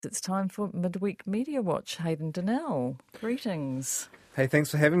It's time for Midweek Mediawatch. Hayden Donnell, greetings. Hey,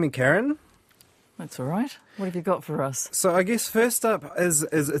 thanks for having me, Karyn. That's all right. What have you got for us? So I guess first up is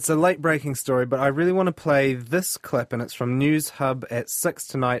it's a late-breaking story, but I really want to play this clip, and it's from News Hub at 6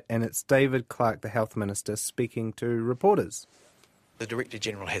 tonight, and it's David Clark, the Health Minister, speaking to reporters. The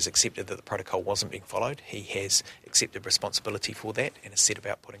Director-General has accepted that the protocol wasn't being followed. He has accepted responsibility for that and has set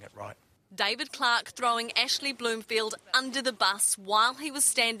about putting it right. David Clark throwing Ashley Bloomfield under the bus while he was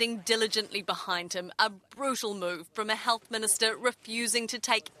standing diligently behind him. A brutal move from a health minister refusing to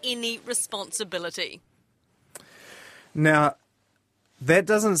take any responsibility. Now, that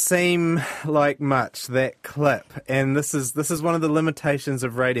doesn't seem like much, that clip, and this is one of the limitations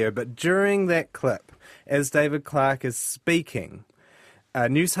of radio, but during that clip, as David Clark is speaking,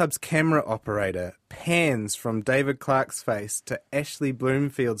 News Hub's camera operator pans from David Clark's face to Ashley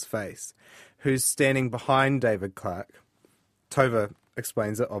Bloomfield's face, who's standing behind David Clark. Tova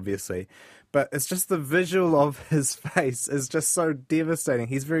explains it, obviously. But it's just the visual of his face is just so devastating.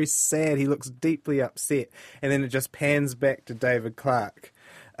 He's very sad. He looks deeply upset. And then it just pans back to David Clark,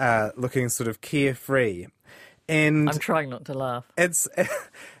 looking sort of carefree. And I'm trying not to laugh. It's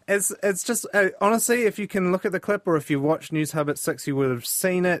just honestly, if you can look at the clip, or if you watch News Hub at 6, you would have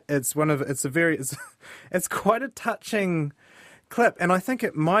seen it. It's quite a touching clip, and I think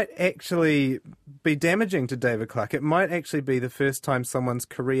it might actually be damaging to David Clark. It might actually be the first time someone's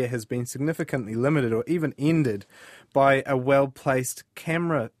career has been significantly limited or even ended by a well-placed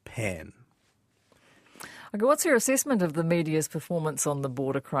camera pan. Okay, what's your assessment of the media's performance on the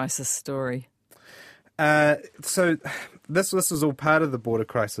border crisis story? So this is all part of the border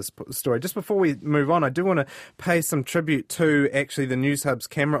crisis story. Just before we move on, I do want to pay some tribute to actually the News Hub's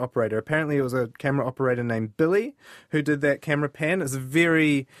camera operator. Apparently it was a camera operator named Billy who did that camera pan. It's a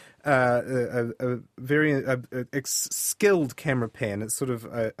very skilled camera pan. It's sort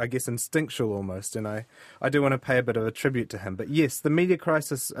of, I guess, instinctual almost, and I do want to pay a bit of a tribute to him. But yes, the media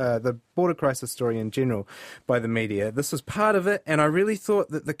crisis, the border crisis story in general by the media, this was part of it, and I really thought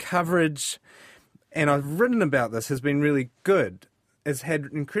that the coverage, and I've written about this, has been really good. It's had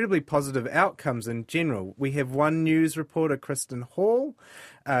incredibly positive outcomes in general. We have one news reporter, Kristen Hall,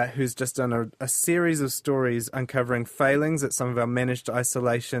 who's just done a series of stories uncovering failings at some of our managed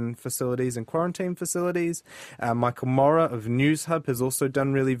isolation facilities and quarantine facilities. Michael Morra of News Hub has also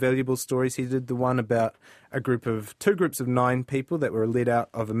done really valuable stories. He did the one about two groups of 9 people that were led out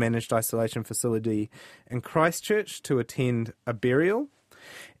of a managed isolation facility in Christchurch to attend a burial.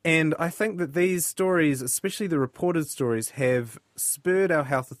 And I think that these stories, especially the reported stories, have spurred our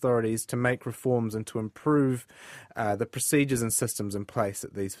health authorities to make reforms and to improve the procedures and systems in place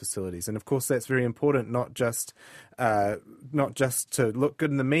at these facilities. And of course, that's very important, not just to look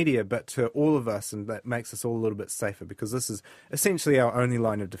good in the media, but to all of us, and that makes us all a little bit safer, because this is essentially our only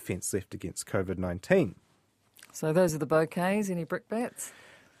line of defence left against COVID-19. So those are the bouquets. Any brickbats?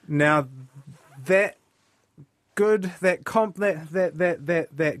 Now, that good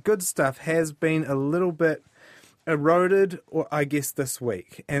stuff has been a little bit eroded, or I guess this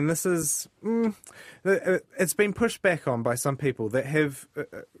week, and this is it's been pushed back on by some people that have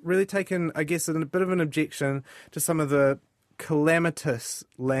really taken, I guess, a bit of an objection to some of the calamitous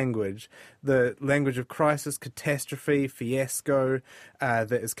language, the language of crisis, catastrophe, fiasco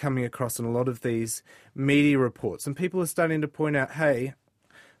that is coming across in a lot of these media reports, and people are starting to point out, hey,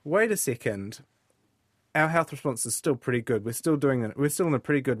 wait a second. Our health response is still pretty good. We're still doing it. We're still in a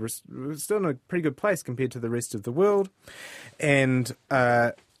pretty good place compared to the rest of the world. And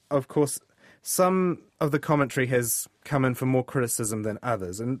of course, some of the commentary has come in for more criticism than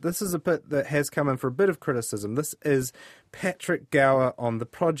others. And this is a bit that has come in for a bit of criticism. This is Patrick Gower on The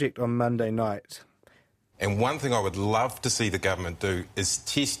Project on Monday night. And one thing I would love to see the government do is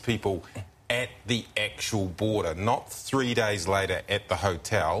test people at the actual border, not 3 days later at the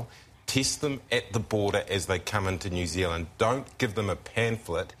hotel. Test them at the border as they come into New Zealand. Don't give them a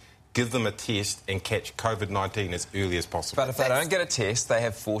pamphlet. Give them a test and catch COVID-19 as early as possible. But if they don't get a test, they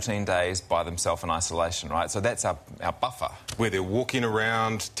have 14 days by themselves in isolation, right? So that's our buffer. Where they're walking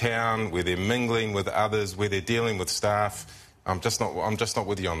around town, where they're mingling with others, where they're dealing with staff. I'm just not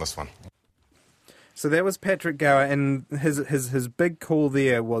with you on this one. So that was Patrick Gower, and his big call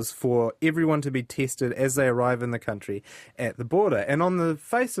there was for everyone to be tested as they arrive in the country at the border. And on the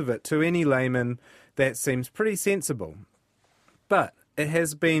face of it, to any layman, that seems pretty sensible. But it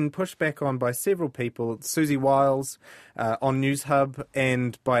has been pushed back on by several people, Susie Wiles on News Hub,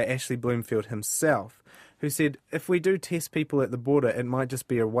 and by Ashley Bloomfield himself, who said if we do test people at the border, it might just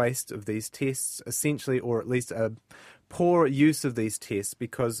be a waste of these tests, essentially, or at least a poor use of these tests,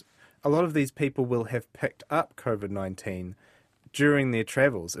 because a lot of these people will have picked up COVID-19 during their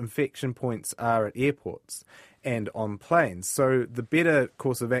travels. Infection points are at airports and on planes. So the better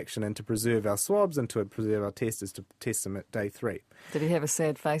course of action and to preserve our swabs and to preserve our tests is to test them at day 3. Did he have a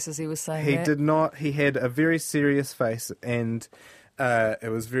sad face as he was saying He that? did not. He had a very serious face, and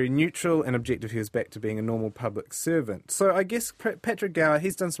it was very neutral and objective. He was back to being a normal public servant. So I guess Patrick Gower,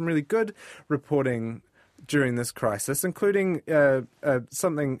 he's done some really good reporting during this crisis, including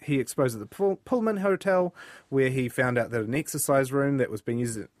something he exposed at the Pullman Hotel, where he found out that an exercise room that was being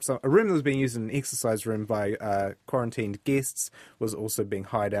used, a room that was being used in an exercise room by quarantined guests, was also being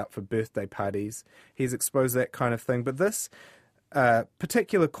hired out for birthday parties. He's exposed that kind of thing. But this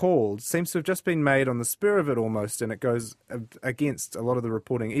particular call seems to have just been made on the spur of it almost, and it goes against a lot of the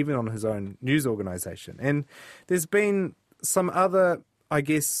reporting, even on his own news organisation. And there's been some other, I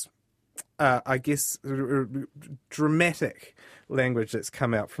guess, dramatic language that's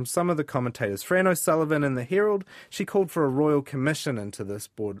come out from some of the commentators. Fran O'Sullivan in the Herald, she called for a royal commission into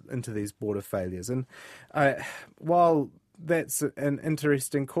these border failures. And while that's an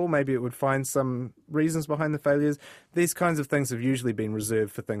interesting call, maybe it would find some reasons behind the failures, these kinds of things have usually been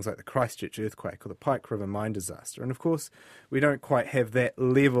reserved for things like the Christchurch earthquake or the Pike River mine disaster. And of course, we don't quite have that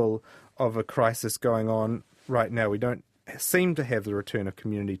level of a crisis going on right now. We don't seem to have the return of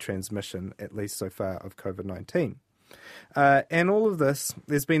community transmission, at least so far, of COVID-19. And all of this,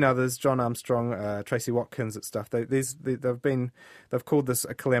 there's been others, John Armstrong, Tracy Watkins and stuff, they've called this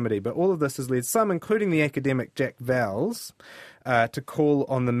a calamity, but all of this has led some, including the academic Jack Vowles, to call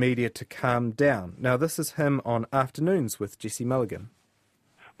on the media to calm down. Now, this is him on Afternoons with Jesse Mulligan.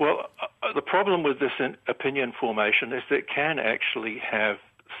 Well, the problem with this opinion formation is that it can actually have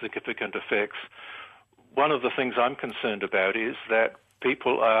significant effects. One of the things I'm concerned about is that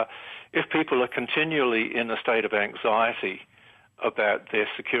if people are continually in a state of anxiety about their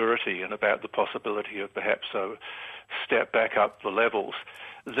security and about the possibility of perhaps a step back up the levels,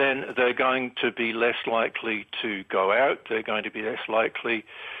 then they're going to be less likely to go out, they're going to be less likely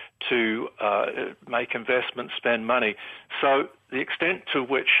to make investments, spend money. So the extent to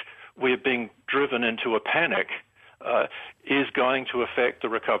which we're being driven into a panic is going to affect the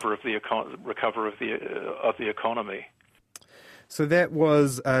recovery of the economy. So that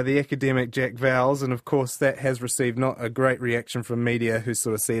was the academic Jack Vowles, and of course that has received not a great reaction from media, who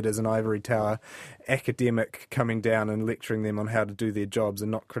sort of see it as an ivory tower academic coming down and lecturing them on how to do their jobs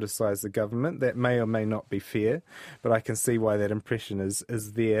and not criticise the government. That may or may not be fair, but I can see why that impression is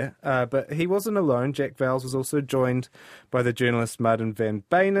there. But he wasn't alone. Jack Vowles was also joined by the journalist Martin van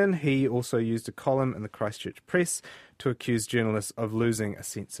Beynen. He also used a column in the Christchurch Press to accuse journalists of losing a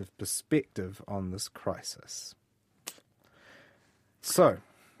sense of perspective on this crisis. So,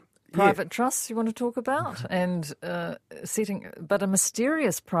 private trusts you want to talk about, and a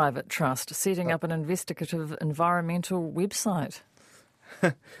mysterious private trust setting up an investigative environmental website.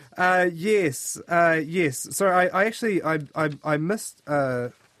 Yes. So I missed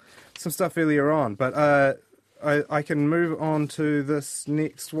some stuff earlier on, but I can move on to this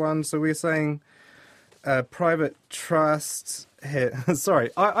next one. So we're saying private trust.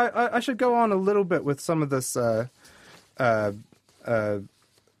 Sorry, I should go on a little bit with some of this.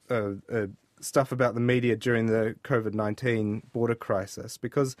 Stuff about the media during the COVID-19 border crisis,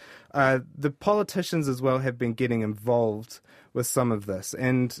 because the politicians as well have been getting involved with some of this.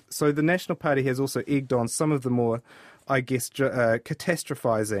 And so the National Party has also egged on some of the more, I guess,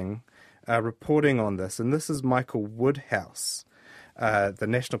 catastrophising reporting on this. And this is Michael Woodhouse, the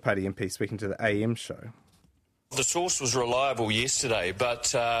National Party MP, speaking to the AM show. The source was reliable yesterday,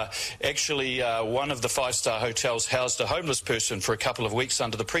 but actually one of the five-star hotels housed a homeless person for a couple of weeks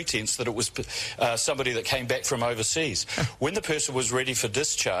under the pretense that it was somebody that came back from overseas. When the person was ready for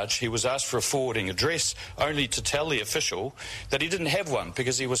discharge, he was asked for a forwarding address, only to tell the official that he didn't have one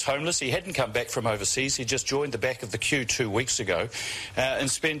because he was homeless. He hadn't come back from overseas. He just joined the back of the queue 2 weeks ago and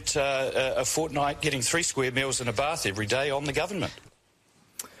spent a fortnight getting 3 square meals and a bath every day on the government.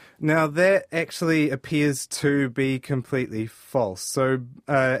 Now, that actually appears to be completely false. So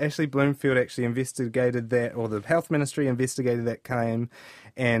Ashley Bloomfield actually investigated that, or the Health Ministry investigated that claim,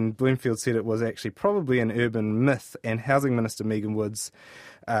 and Bloomfield said it was actually probably an urban myth, and Housing Minister Megan Woods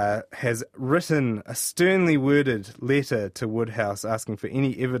has written a sternly worded letter to Woodhouse asking for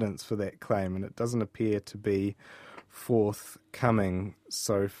any evidence for that claim, and it doesn't appear to be forthcoming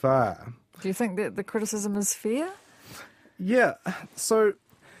so far. Do you think that the criticism is fair? Yeah, so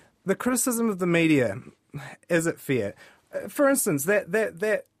the criticism of the media, is it fair? For instance,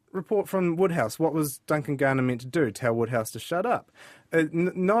 that report from Woodhouse. What was Duncan Garner meant to do? Tell Woodhouse to shut up?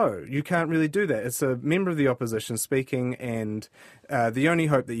 No, you can't really do that. It's a member of the opposition speaking, and the only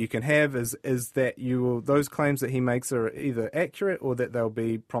hope that you can have is that those claims that he makes are either accurate or that they'll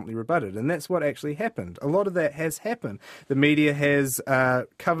be promptly rebutted. And that's what actually happened. A lot of that has happened. The media has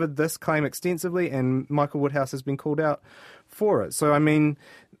covered this claim extensively, and Michael Woodhouse has been called out for it. So, I mean,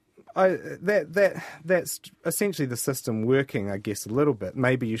 that's essentially the system working, I guess, a little bit.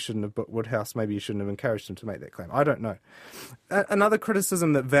 Maybe you shouldn't have booked Woodhouse. Maybe you shouldn't have encouraged him to make that claim. I don't know. Another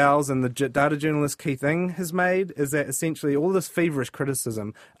criticism that Vowles and the data journalist Keith Thing has made is that essentially all this feverish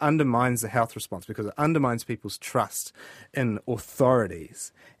criticism undermines the health response because it undermines people's trust in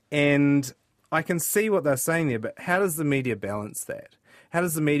authorities. And I can see what they're saying there, but how does the media balance that? How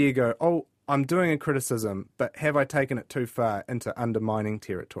does the media go, oh, I'm doing a criticism, but have I taken it too far into undermining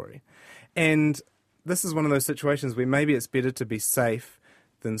territory? And this is one of those situations where maybe it's better to be safe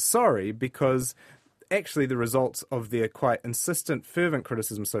than sorry, because actually the results of their quite insistent, fervent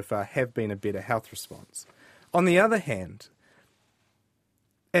criticism so far have been a better health response. On the other hand,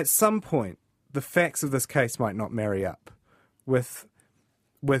 at some point, the facts of this case might not marry up with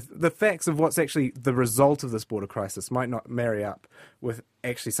the facts of what's actually the result of this border crisis might not marry up with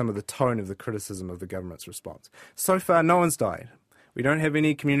actually some of the tone of the criticism of the government's response. So far, no one's died. We don't have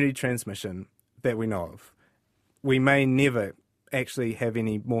any community transmission that we know of. We may never actually have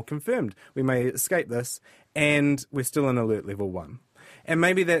any more confirmed. We may escape this, and we're still in alert level 1. And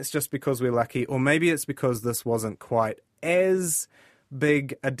maybe that's just because we're lucky, or maybe it's because this wasn't quite as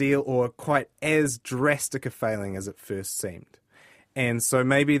big a deal or quite as drastic a failing as it first seemed. And so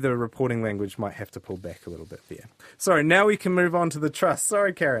maybe the reporting language might have to pull back a little bit there. Sorry, now we can move on to the trust.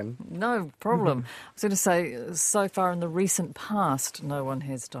 Sorry, Karyn. No problem. I was going to say, so far in the recent past, no one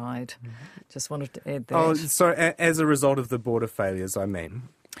has died. Just wanted to add that. Oh, so as a result of the border failures, I mean.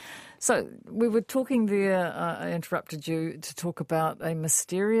 So we were talking there, I interrupted you to talk about a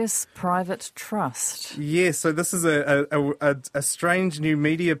mysterious private trust. Yeah, so this is a strange new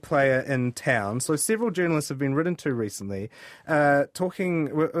media player in town. So several journalists have been written to recently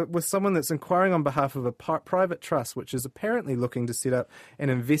talking with someone that's inquiring on behalf of a private trust, which is apparently looking to set up an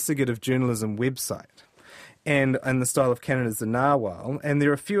investigative journalism website. And in the style of Canada's The Narwhal. And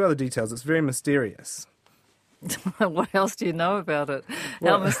there are a few other details. It's very mysterious. What else do you know about it?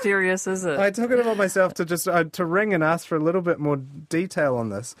 How mysterious is it? I took it upon myself to ring and ask for a little bit more detail on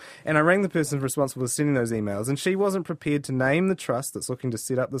this. And I rang the person responsible for sending those emails, and she wasn't prepared to name the trust that's looking to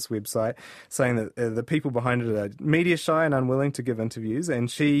set up this website, saying that the people behind it are media shy and unwilling to give interviews.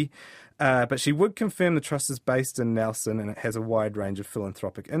 And but she would confirm the trust is based in Nelson and it has a wide range of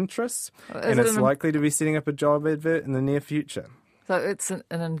philanthropic interests. And it's likely to be setting up a job advert in the near future. So it's an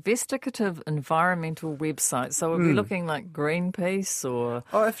investigative environmental website. So we'll be looking like Greenpeace or...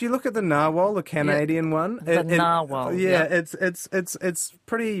 Oh, if you look at the Narwhal, the Canadian one... Narwhal. Yeah, it's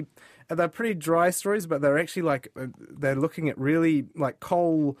pretty... They're pretty dry stories, but they're actually they're looking at really like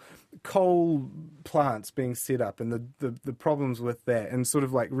coal plants being set up and the problems with that and sort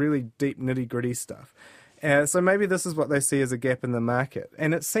of like really deep nitty-gritty stuff. So maybe this is what they see as a gap in the market.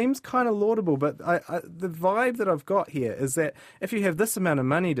 And it seems kind of laudable, but the vibe that I've got here is that if you have this amount of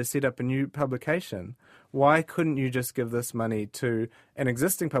money to set up a new publication, why couldn't you just give this money to an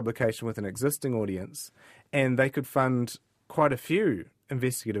existing publication with an existing audience, and they could fund quite a few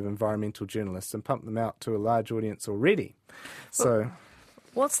investigative environmental journalists and pump them out to a large audience already? So...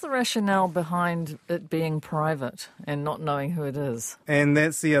 What's the rationale behind it being private and not knowing who it is? And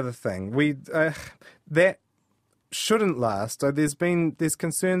that's the other thing. That shouldn't last. There's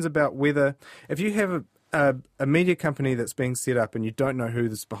concerns about whether if you have a media company that's being set up and you don't know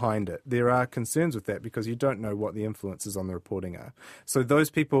who's behind it, there are concerns with that because you don't know what the influences on the reporting are. So those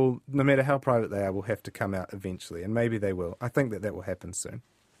people, no matter how private they are, will have to come out eventually, and maybe they will. I think that will happen soon.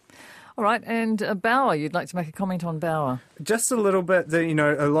 All right, and Bauer, you'd like to make a comment on Bauer? Just a little bit.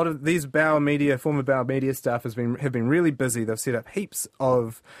 A lot of these former Bauer media staff have been really busy. They've set up heaps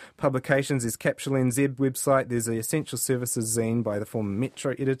of publications. There's Capsule NZ website. There's the Essential Services zine by the former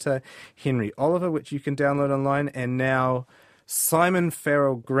Metro editor, Henry Oliver, which you can download online. And now Simon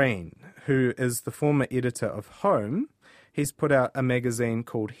Farrell Green, who is the former editor of Home. He's put out a magazine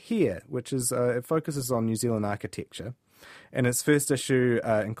called Here, which is it focuses on New Zealand architecture. And its first issue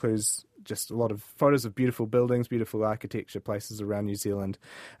includes just a lot of photos of beautiful buildings, beautiful architecture, places around New Zealand.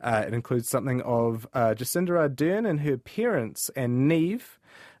 It includes something of Jacinda Ardern and her parents and Neve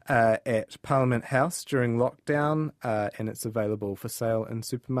at Parliament House during lockdown, and it's available for sale in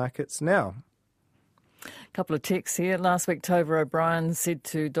supermarkets now. A couple of texts here. Last week, Tova O'Brien said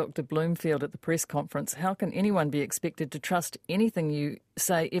to Dr. Bloomfield at the press conference, "How can anyone be expected to trust anything you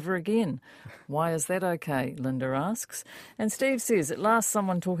say ever again. Why is that okay? Linda asks. And Steve says, at last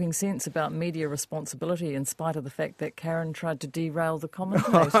someone talking sense about media responsibility in spite of the fact that Karyn tried to derail the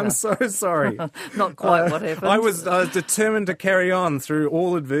commentator. I'm so sorry. Not quite what happened. I was determined to carry on through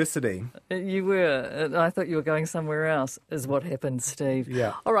all adversity. You were. I thought you were going somewhere else, is what happened, Steve.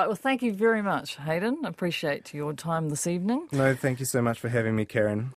 Yeah. All right, well, thank you very much, Hayden. I appreciate your time this evening. No, thank you so much for having me, Karyn.